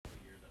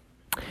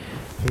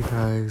Hey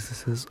guys,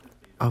 this is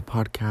a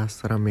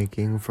podcast that I'm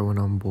making for when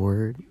I'm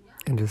bored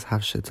and just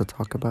have shit to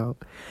talk about.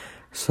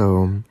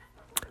 So,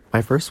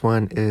 my first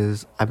one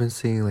is I've been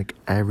seeing like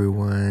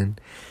everyone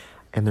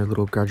and their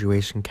little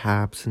graduation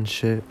caps and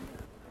shit.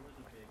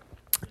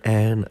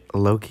 And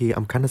low key,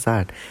 I'm kind of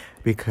sad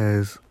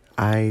because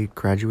I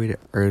graduated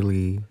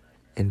early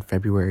in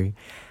February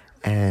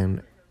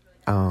and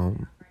I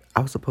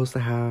was supposed to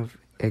have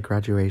a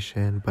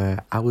graduation,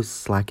 but I was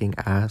slacking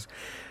ass.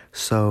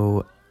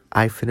 So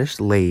I finished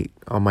late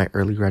on my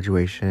early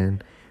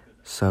graduation.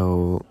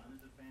 So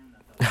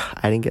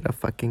I didn't get a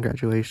fucking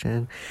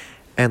graduation.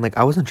 And like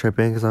I wasn't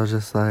tripping because I was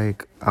just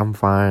like, I'm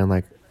fine.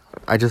 Like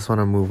I just want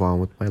to move on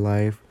with my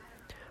life.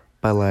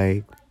 But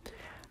like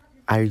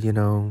I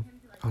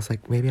was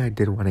like, maybe I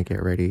did want to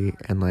get ready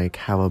and like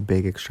have a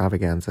big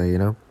extravaganza. I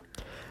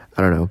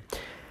don't know.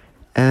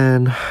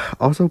 And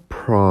also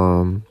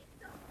prom.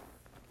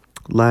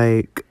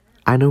 Like,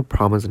 I knew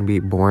prom was gonna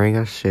be boring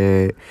as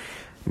shit.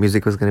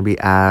 Music was gonna be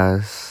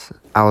ass.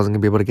 I wasn't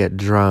gonna be able to get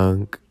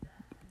drunk.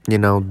 They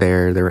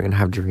were gonna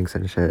have drinks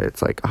and shit.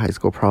 It's like a high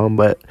school prom,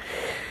 but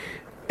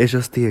it's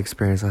just the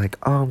experience. Like,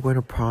 oh, I'm going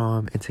to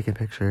prom and taking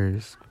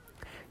pictures.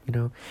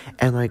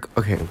 And like,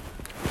 okay,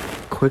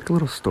 quick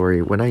little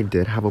story. When I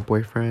did have a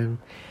boyfriend,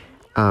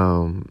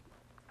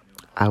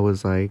 I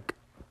was like,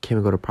 can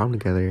we go to prom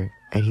together?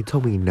 And he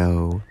told me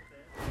no.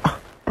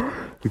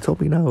 He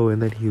told me no,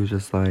 and then he was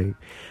just like,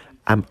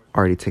 I'm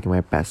already taking my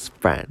best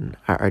friend.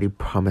 I already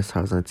promised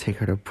I was gonna take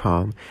her to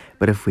prom,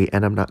 but if we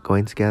end up not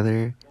going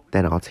together,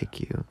 then I'll take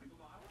you.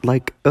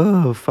 Like,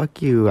 oh,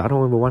 fuck you. I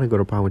don't even want to go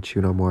to prom with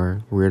you no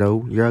more,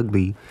 weirdo. You're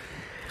ugly.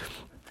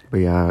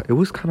 But yeah, it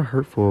was kind of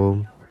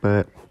hurtful.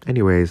 But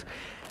anyways,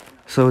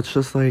 so it's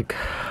just like,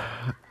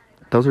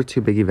 those are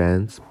two big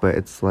events, but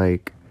it's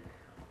like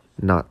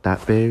not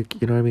that big,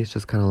 you know what I mean? It's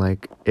just kind of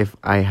like, if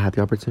I had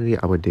the opportunity,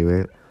 I would do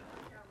it.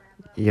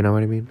 You know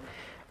what I mean?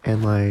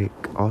 And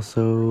like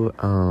also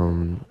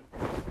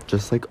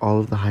just like all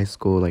of the high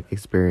school like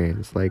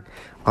experience, like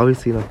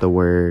obviously not the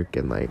work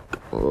and like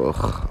all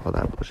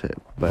that bullshit,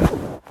 but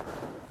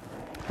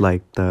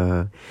like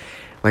the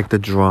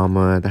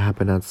drama that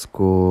happened at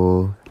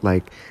school,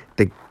 like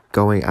the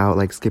going out,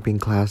 like skipping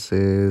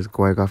classes,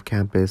 going off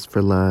campus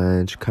for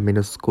lunch, coming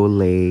to school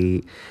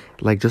late,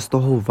 like just the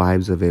whole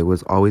vibes of it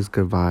was always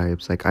good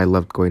vibes. Like I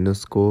loved going to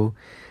school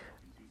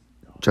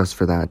just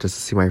for that, just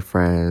to see my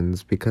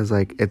friends, because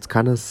like it's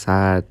kind of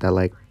sad that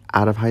like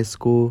out of high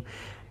school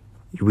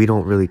we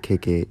don't really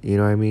kick it, you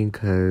know what I mean,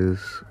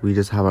 because we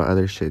just have our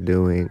other shit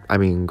going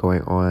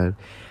on.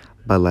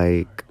 But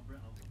like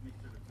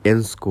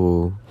in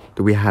school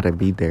we had to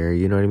be there,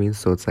 you know what I mean,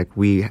 so it's like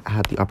we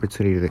had the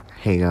opportunity to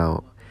hang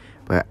out,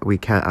 but we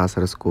can't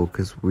outside of school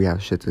because we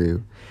have shit to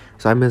do.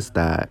 So I miss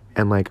that.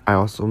 And like I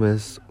also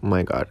miss, oh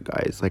my god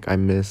guys, like I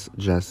miss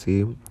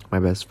Jesse, my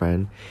best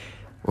friend.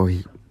 Well,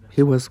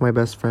 he was my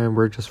best friend.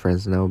 We're just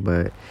friends now,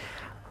 but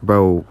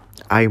bro,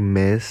 I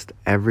missed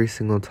every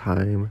single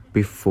time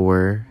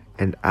before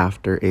and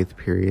after 8th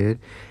period.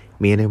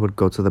 Me and him would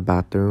go to the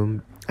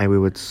bathroom and we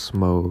would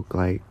smoke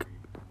like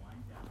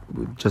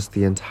just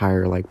the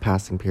entire like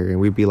passing period.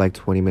 We'd be like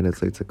 20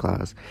 minutes late to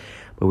class,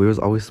 but we was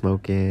always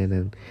smoking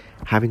and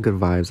having good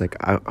vibes. Like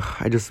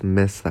I just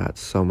miss that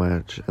so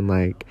much. And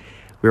like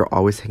we were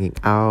always hanging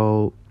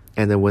out.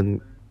 And then when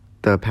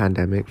the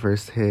pandemic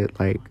first hit,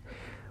 like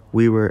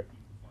we were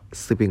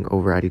sleeping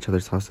over at each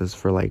other's houses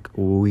for like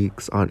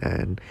weeks on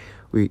end.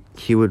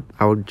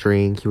 I would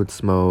drink, he would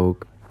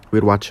smoke,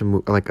 we'd watch a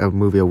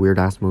movie, a weird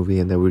ass movie,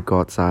 and then we'd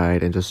go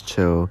outside and just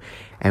chill,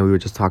 and we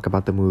would just talk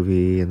about the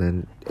movie, and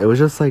then it was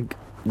just like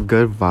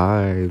good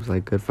vibes,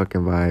 like good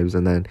fucking vibes.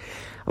 And then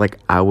like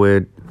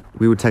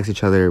we would text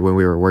each other when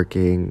we were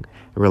working,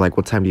 and we're like,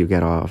 what time do you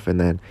get off? And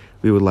then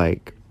we would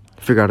like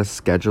figure out a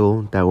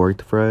schedule that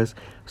worked for us.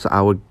 So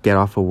I would get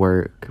off of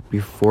work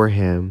before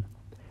him,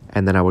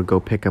 and then I would go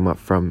pick him up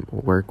from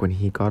work when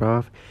he got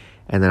off.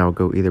 And then I would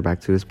go either back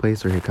to his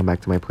place or he'd come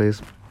back to my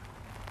place.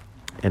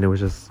 And it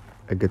was just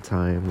a good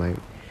time. Like,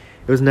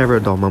 it was never a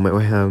dull moment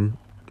with him.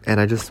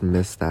 And I just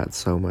miss that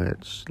so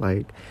much.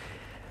 Like,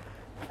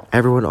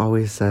 everyone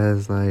always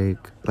says, like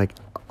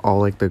all,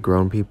 like, the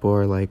grown people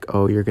are like,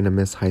 oh, you're gonna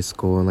miss high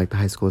school and, like, the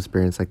high school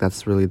experience. Like,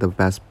 that's really the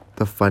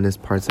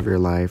funnest parts of your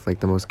life. Like,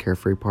 the most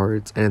carefree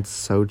parts. And it's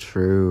so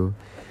true.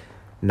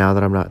 Now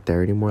that I'm not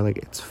there anymore, like,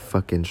 it's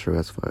fucking true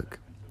as fuck.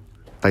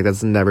 Like,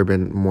 that's never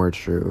been more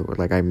true.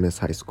 Like, I miss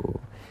high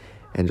school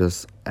and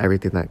just not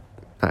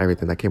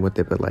everything that came with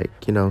it, but like,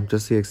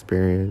 just the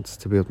experience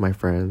to be with my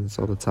friends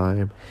all the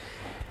time.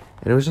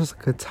 And it was just a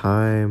good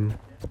time.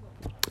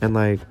 And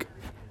like,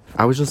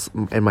 I was just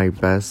in my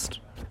best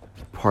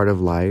part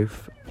of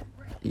life,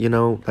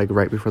 like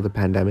right before the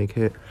pandemic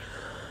hit.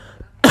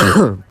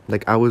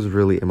 Like, I was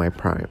really in my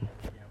prime.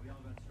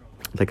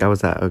 Like, I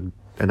was at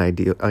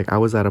I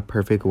was at a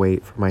perfect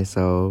weight for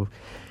myself.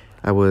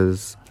 I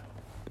was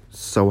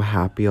so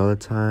happy all the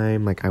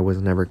time. Like, I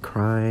was never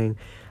crying.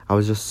 I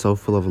was just so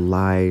full of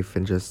life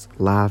and just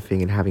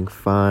laughing and having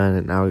fun,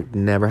 and I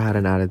never had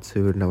an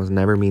attitude, and I was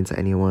never mean to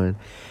anyone.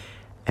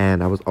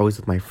 And I was always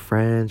with my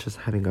friends, just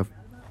having a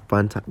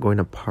fun time, going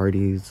to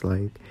parties.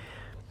 Like,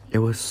 it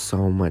was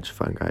so much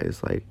fun,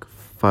 guys. Like,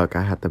 fuck,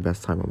 I had the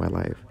best time of my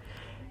life.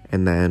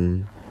 And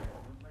then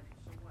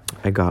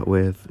I got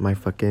with my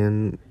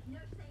fucking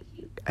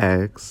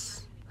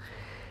ex.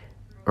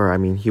 Or, I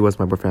mean, he was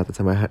my boyfriend at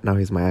the time. Now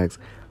he's my ex.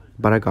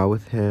 But I got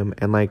with him.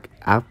 And, like,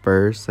 at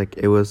first, like,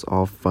 it was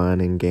all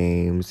fun and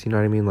games. You know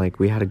what I mean? Like,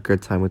 we had a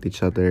good time with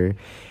each other.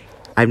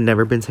 I've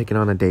never been taken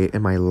on a date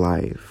in my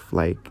life.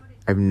 Like,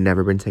 I've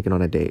never been taken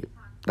on a date.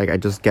 Like, I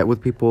just get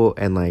with people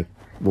and, like,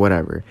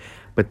 whatever.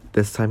 But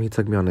this time he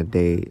took me on a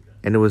date.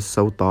 And it was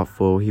so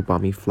thoughtful. He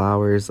bought me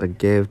flowers, a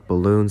gift,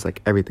 balloons,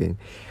 like, everything.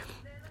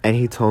 And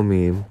he told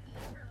me,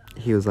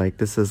 he was like,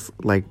 this is,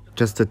 like,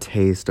 just a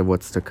taste of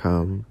what's to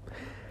come.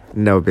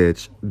 No,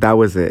 bitch. That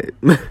was it.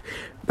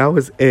 That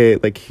was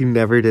it. Like, he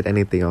never did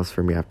anything else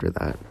for me after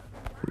that.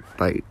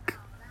 Like,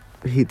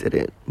 he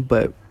didn't.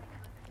 But,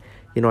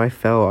 you know, I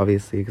fell,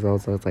 obviously, because I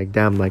was like,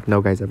 damn, like,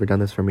 no guy's ever done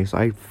this for me. So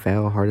I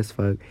fell hard as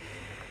fuck.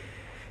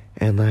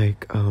 And,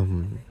 like,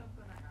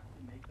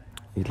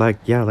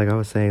 yeah, like I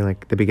was saying,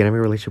 like, the beginning of my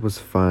relationship was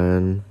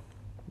fun.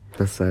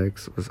 The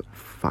sex was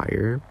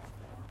fire.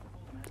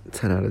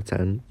 10 out of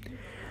 10.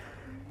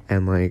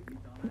 And, like,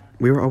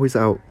 we were always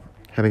out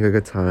having a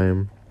good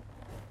time.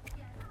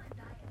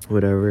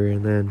 Whatever.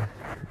 And then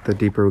the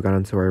deeper we got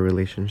into our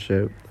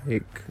relationship,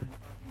 like,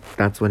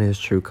 that's when his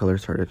true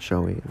colors started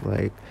showing.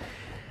 Like,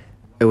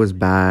 it was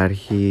bad.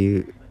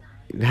 He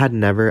had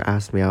never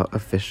asked me out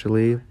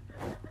officially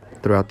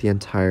throughout the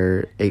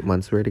entire 8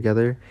 months we were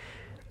together.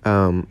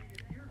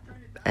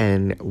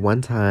 And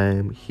one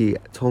time he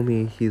told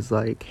me, he's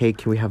like, hey,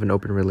 can we have an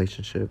open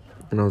relationship?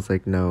 And I was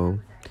like, no,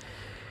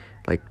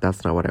 like,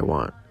 that's not what I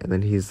want. And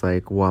then he's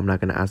like, well, I'm not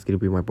gonna ask you to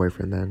be my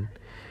boyfriend then.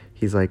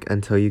 He's like,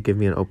 until you give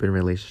me an open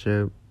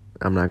relationship,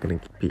 I'm not gonna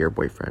be your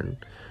boyfriend.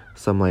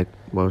 So I'm like,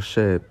 well,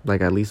 shit,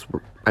 like, at least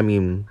I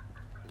mean,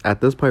 at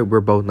this point,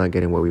 we're both not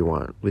getting what we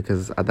want,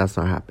 because that's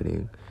not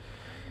happening.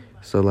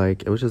 So,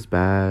 like, it was just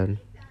bad.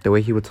 The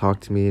way he would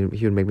talk to me,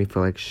 he would make me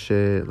feel like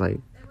shit. Like,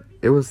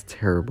 it was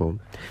terrible.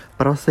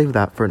 But I'll save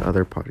that for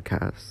another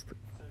podcast.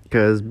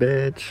 Because,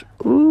 bitch,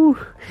 ooh,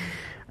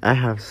 I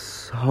have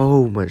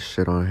so much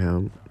shit on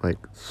him. Like,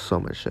 so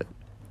much shit.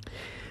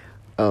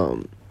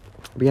 But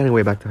yeah,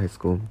 anyway, back to high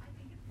school.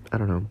 I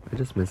don't know. I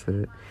just miss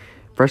it.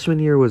 Freshman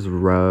year was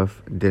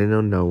rough. Didn't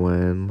know no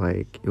one.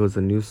 Like, it was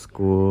a new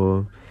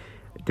school.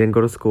 Didn't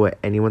go to school with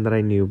anyone that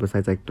I knew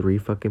besides, like, 3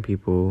 fucking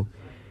people.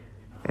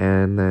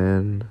 And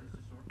then,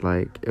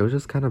 like, it was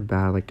just kind of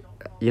bad. Like,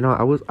 you know,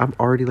 I'm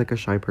already, like, a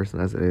shy person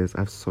as it is.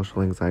 I have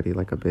social anxiety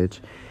like a bitch.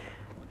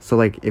 So,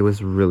 like, it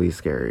was really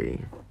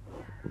scary.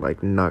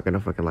 Like, not gonna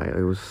fucking lie.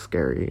 It was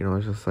scary. You know,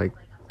 it's just like,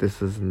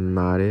 this is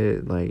not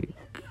it. Like,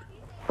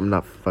 I'm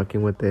not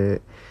fucking with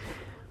it.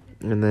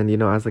 And then, you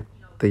know, as, like,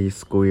 the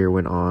school year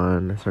went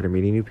on, I started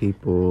meeting new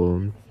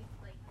people,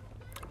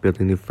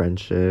 building new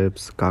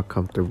friendships, got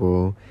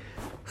comfortable.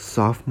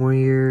 Sophomore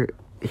year,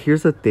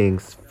 here's the thing.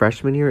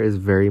 Freshman year is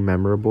very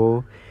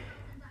memorable.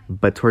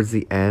 But towards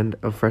the end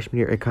of freshman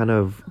year, it kind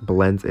of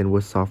blends in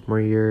with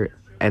sophomore year.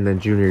 And then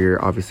junior year,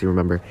 obviously,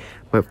 remember.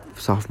 But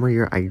sophomore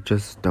year, I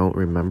just don't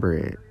remember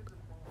it.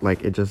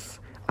 Like,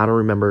 I don't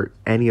remember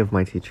any of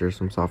my teachers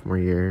from sophomore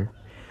year.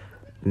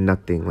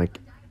 Nothing. Like,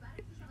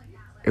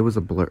 it was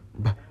a blur.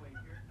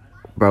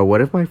 Bro,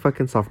 what if my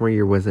fucking sophomore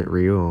year wasn't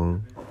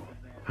real?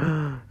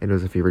 And it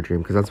was a fever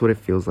dream. Because that's what it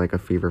feels like, a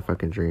fever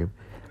fucking dream.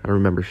 I don't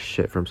remember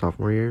shit from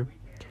sophomore year.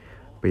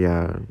 But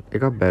yeah, it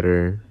got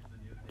better.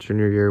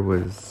 Junior year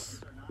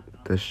was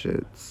the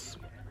shits.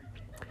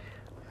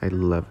 I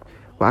love.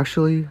 Well,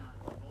 actually,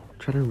 I'm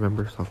trying to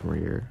remember sophomore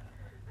year.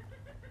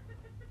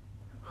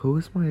 Who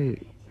was my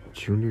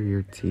junior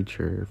year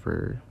teacher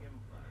for?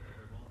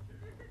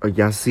 Oh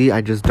yeah, see,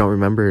 I just don't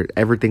remember.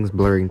 Everything's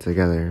blurring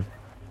together.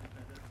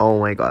 Oh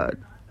my god.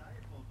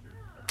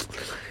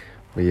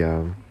 But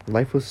yeah,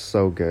 life was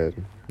so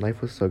good.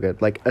 Life was so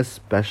good. Like,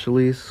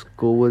 especially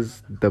school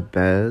was the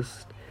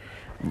best.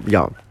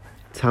 Y'all,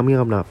 tell me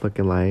I'm not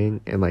fucking lying,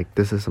 and, like,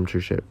 this is some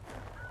true shit.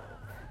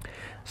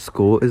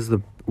 School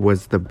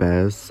was the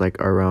best,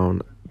 like,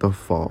 around the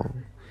fall.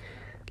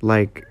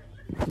 Like,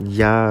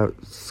 yeah,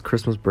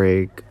 Christmas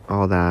break,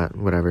 all that,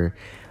 whatever.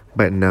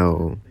 But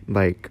no,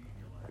 like,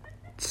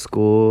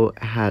 fall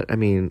had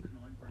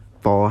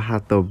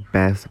the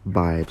best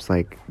vibes,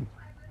 like,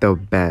 the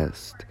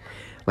best.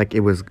 Like,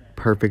 it was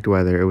perfect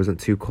weather. It wasn't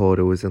too cold.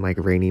 It wasn't, like,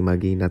 rainy,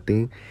 muggy,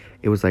 nothing.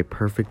 It was, like,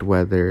 perfect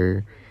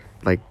weather.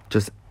 Like,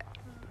 just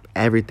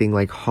everything,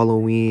 like,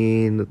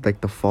 Halloween,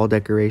 like, the fall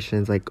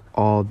decorations, like,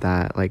 all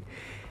that. Like,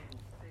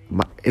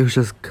 it was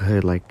just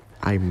good. Like,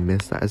 I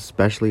miss that,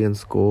 especially in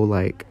school.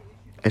 Like,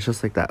 it's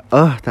just, like,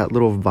 that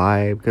little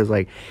vibe. Because,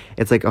 like,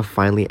 it's, like, a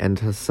finally end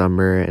to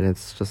summer. And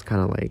it's just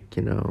kind of, like,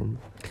 you know,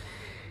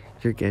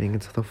 you're getting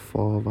into the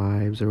fall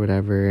vibes or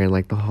whatever, and,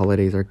 like, the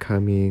holidays are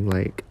coming.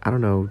 Like, I don't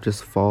know,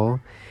 just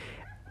fall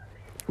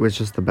was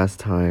just the best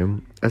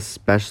time.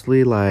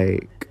 Especially,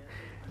 like,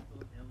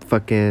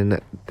 fucking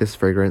this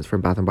fragrance from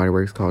Bath and Body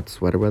Works called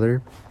Sweater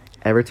Weather.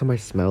 Every time I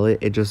smell it,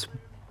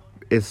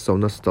 is so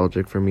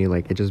nostalgic for me.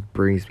 Like, it just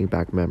brings me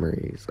back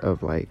memories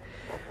of like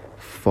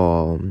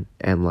fall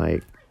and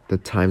like the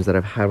times that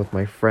I've had with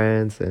my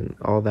friends and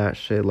all that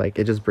shit. Like,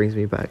 it just brings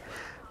me back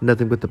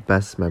nothing but the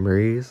best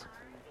memories.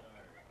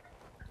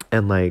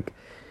 And like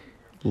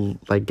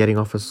like getting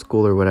off of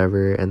school or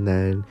whatever, and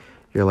then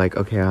you're like,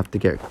 okay, I have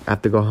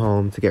to go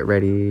home to get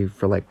ready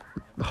for like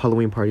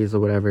Halloween parties or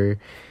whatever.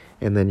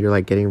 And then you're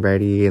like getting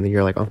ready, and then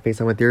you're like on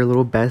FaceTime with your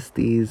little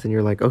besties, and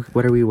you're like, okay,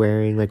 what are we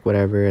wearing, like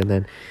whatever. And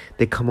then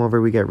they come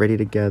over, we get ready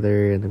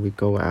together, and then we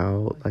go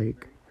out.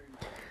 Like,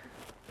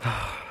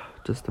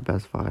 just the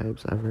best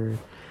vibes ever.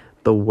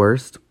 The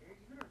worst,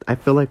 I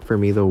feel like for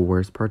me, the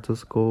worst parts of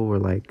school were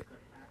like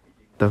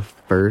the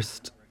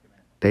first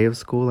day of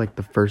school, like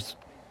the first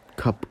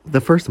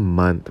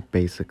month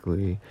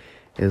basically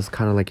is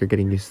kind of like you're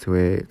getting used to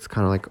it. It's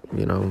kind of like,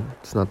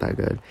 it's not that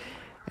good.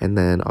 And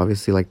then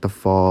obviously like the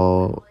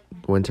fall,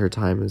 winter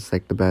time is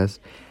like the best.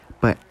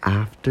 But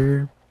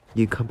after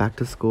you come back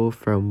to school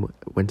from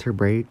winter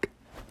break,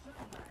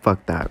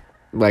 fuck that.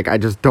 Like, I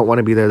just don't want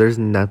to be there. There's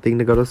nothing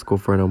to go to school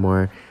for no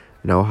more.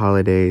 No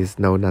holidays,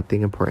 no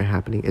nothing important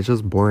happening. It's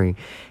just boring.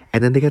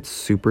 And then they get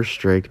super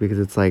strict because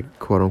it's like,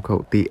 quote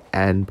unquote, the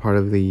end part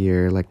of the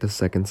year, like the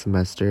second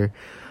semester.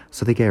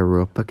 So they get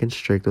real fucking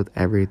strict with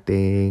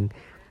everything.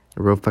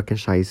 Real fucking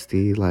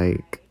shiesty.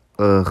 Like,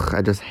 ugh,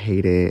 I just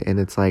hate it. And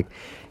it's like,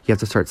 you have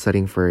to start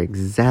studying for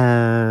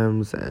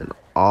exams and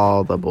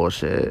all the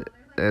bullshit.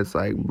 It's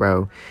like,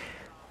 bro,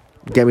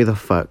 get me the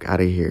fuck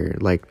out of here.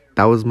 Like,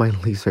 that was my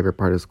least favorite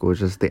part of school,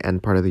 just the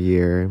end part of the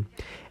year.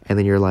 And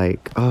then you're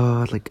like,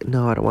 oh, like,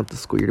 no, I don't want the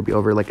school year to be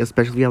over. Like,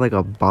 especially if you have like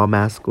a bomb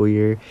ass school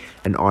year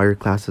and all your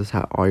classes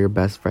have all your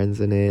best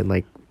friends in it, and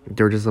like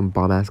there were just some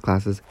bomb ass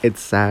classes.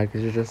 It's sad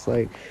because you're just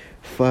like,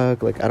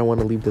 fuck, like, I don't want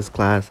to leave this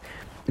class.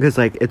 Because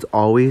like, it's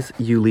always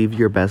you leave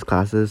your best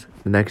classes,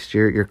 the next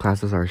year your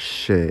classes are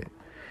shit.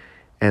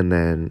 And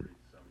then,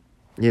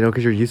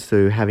 because you're used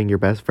to having your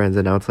best friends,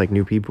 and now it's like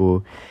new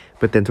people.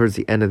 But then towards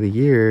the end of the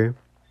year,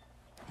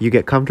 you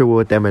get comfortable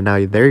with them, and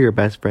now they're your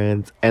best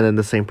friends, and then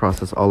the same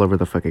process all over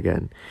the fuck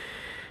again.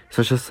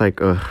 So it's just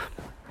like, ugh.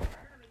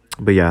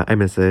 But yeah, I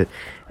miss it.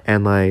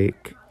 And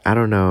like, I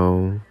don't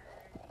know,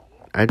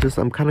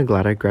 I'm kind of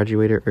glad I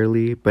graduated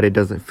early, but it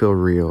doesn't feel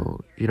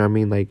real. You know what I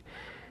mean? Like,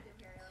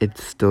 it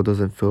still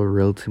doesn't feel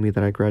real to me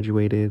that I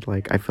graduated.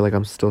 Like, I feel like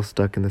I'm still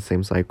stuck in the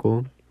same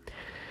cycle.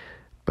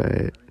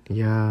 But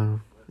yeah,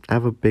 I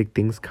have a big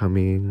things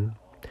coming,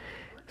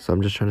 so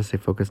I'm just trying to stay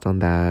focused on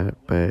that.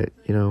 But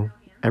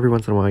every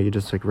once in a while you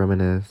just like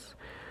reminisce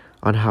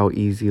on how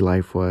easy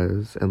life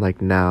was, and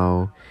like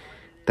now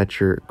that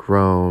you're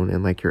grown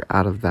and like you're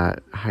out of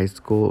that high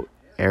school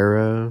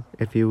era,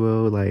 if you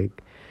will,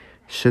 like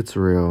shit's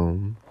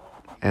real,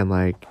 and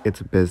like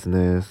it's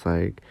business.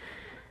 Like,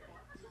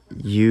 in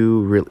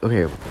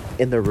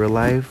the real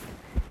life,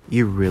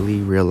 you really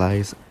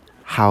realize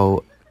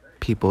how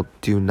people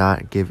do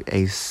not give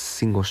a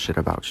single shit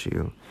about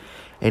you.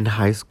 In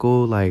high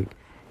school, like,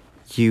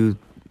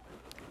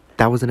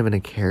 that wasn't even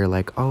a care.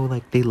 Like, oh,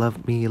 like, they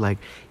love me, like,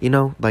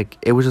 like,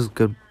 it was just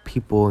good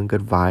people and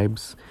good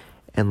vibes.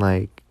 And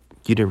like,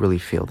 you didn't really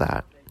feel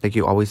that. Like,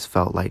 you always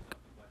felt like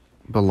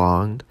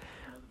belonged.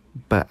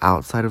 But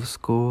outside of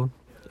school,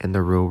 in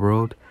the real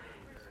world,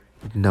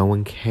 no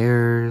one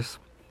cares.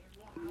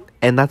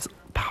 And that's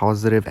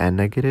positive and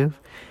negative.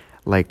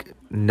 Like,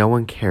 no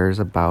one cares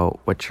about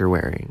what you're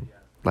wearing.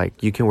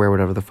 Like, you can wear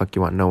whatever the fuck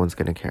you want. No one's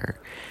gonna care.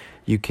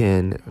 You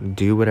can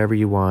do whatever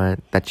you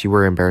want that you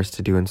were embarrassed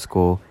to do in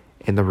school.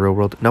 In the real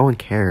world, no one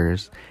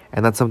cares.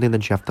 And that's something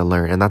that you have to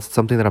learn. And that's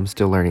something that I'm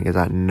still learning, is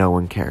that no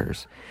one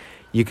cares.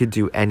 You could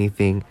do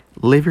anything.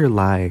 Live your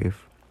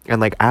life. And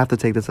like, I have to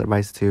take this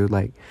advice too.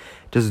 Like,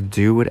 just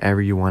do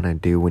whatever you want to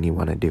do when you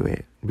want to do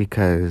it.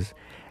 Because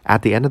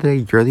at the end of the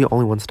day, you're the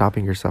only one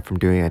stopping yourself from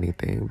doing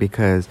anything.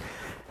 Because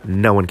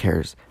no one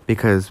cares.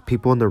 Because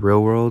people in the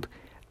real world,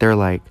 they're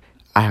like,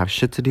 I have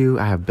shit to do,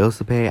 I have bills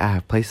to pay, I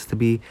have places to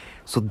be.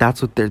 So that's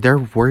what they're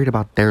worried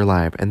about, their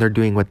life, and they're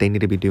doing what they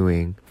need to be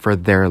doing for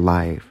their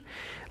life.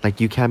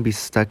 Like, you can't be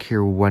stuck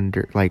here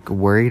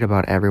worried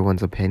about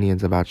everyone's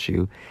opinions about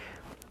you.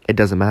 It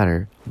doesn't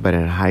matter. But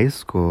in high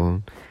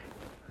school,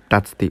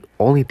 that's the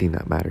only thing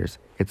that matters.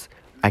 It's,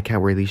 I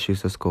can't wear these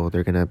shoes to school.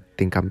 They're gonna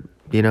think I'm,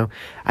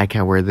 I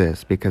can't wear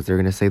this because they're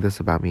gonna say this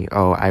about me.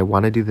 Oh, I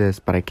want to do this,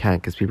 but I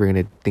can't because people are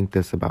gonna think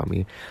this about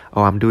me.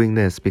 Oh, I'm doing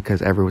this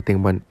because everyone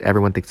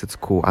thinks it's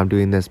cool. I'm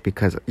doing this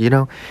because,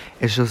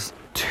 it's just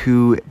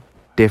two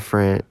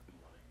different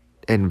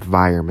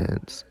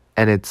environments.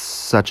 And it's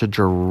such a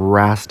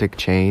drastic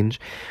change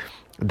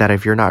that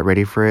if you're not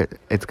ready for it,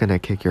 it's gonna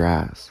kick your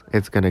ass.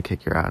 It's gonna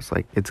kick your ass.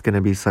 Like, it's gonna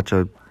be such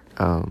a,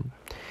 a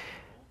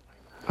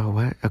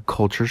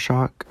culture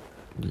shock.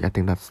 I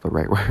think that's the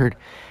right word.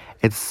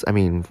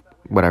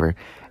 Whatever.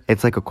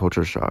 It's like a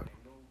culture shock.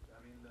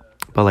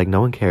 But like, no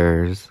one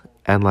cares.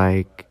 And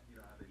like,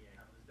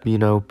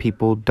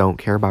 people don't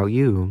care about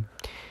you.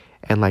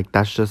 And like,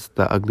 that's just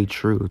the ugly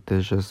truth.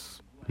 There's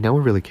just, no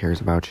one really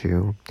cares about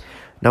you.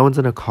 No one's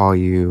gonna call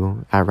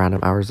you at random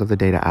hours of the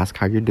day to ask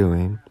how you're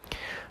doing.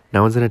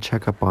 No one's gonna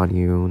check up on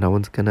you. No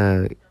one's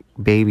gonna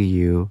baby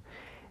you.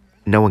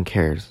 No one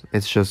cares.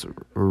 It's just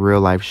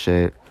real life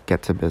shit.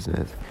 Get to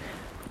business.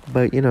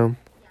 But,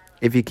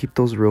 if you keep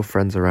those real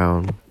friends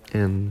around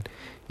and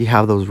you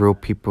have those real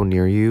people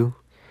near you,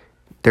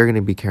 they're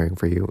gonna be caring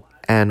for you.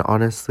 And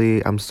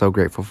honestly, I'm so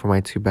grateful for my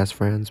two best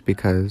friends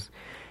because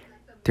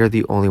they're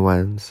the only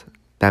ones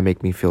that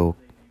make me feel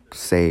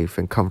safe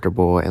and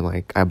comfortable and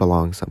like I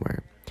belong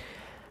somewhere.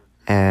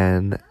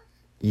 And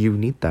you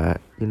need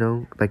that,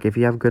 Like, if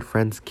you have good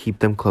friends, keep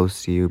them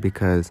close to you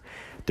because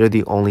they're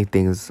the only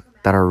things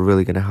that are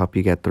really going to help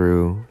you get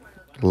through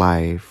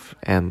life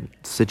and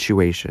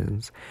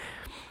situations.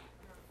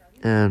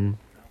 And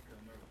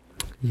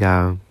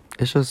yeah,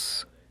 it's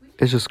just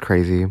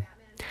crazy.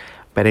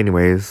 But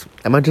anyways,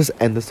 I'm gonna just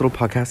end this little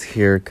podcast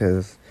here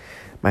because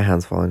my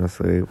hand's falling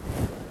asleep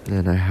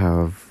and I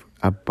have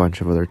a bunch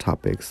of other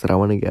topics that I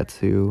want to get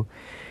to.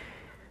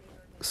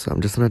 So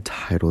I'm just gonna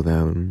title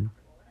them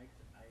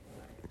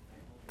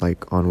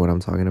like on what I'm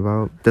talking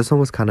about. This one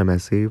was kind of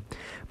messy,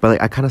 but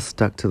like I kind of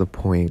stuck to the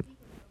point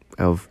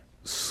of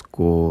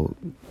school,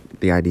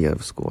 the idea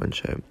of school and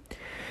shit.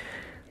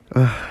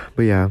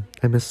 But yeah,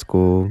 I miss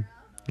school.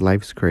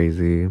 Life's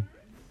crazy.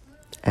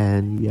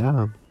 And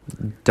yeah,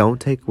 don't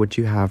take what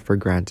you have for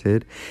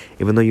granted.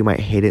 Even though you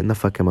might hate it in the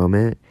fucking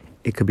moment,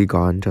 it could be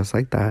gone just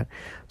like that.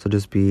 So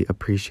just be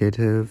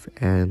appreciative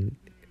and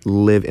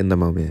live in the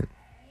moment.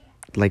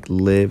 Like,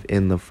 live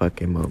in the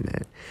fucking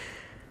moment.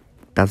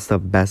 That's the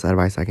best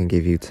advice I can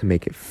give you to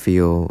make it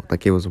feel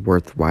like it was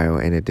worthwhile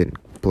and it didn't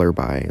blur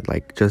by.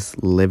 Like,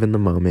 just live in the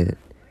moment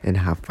and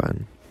have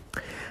fun.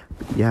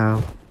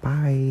 Yeah,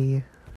 bye.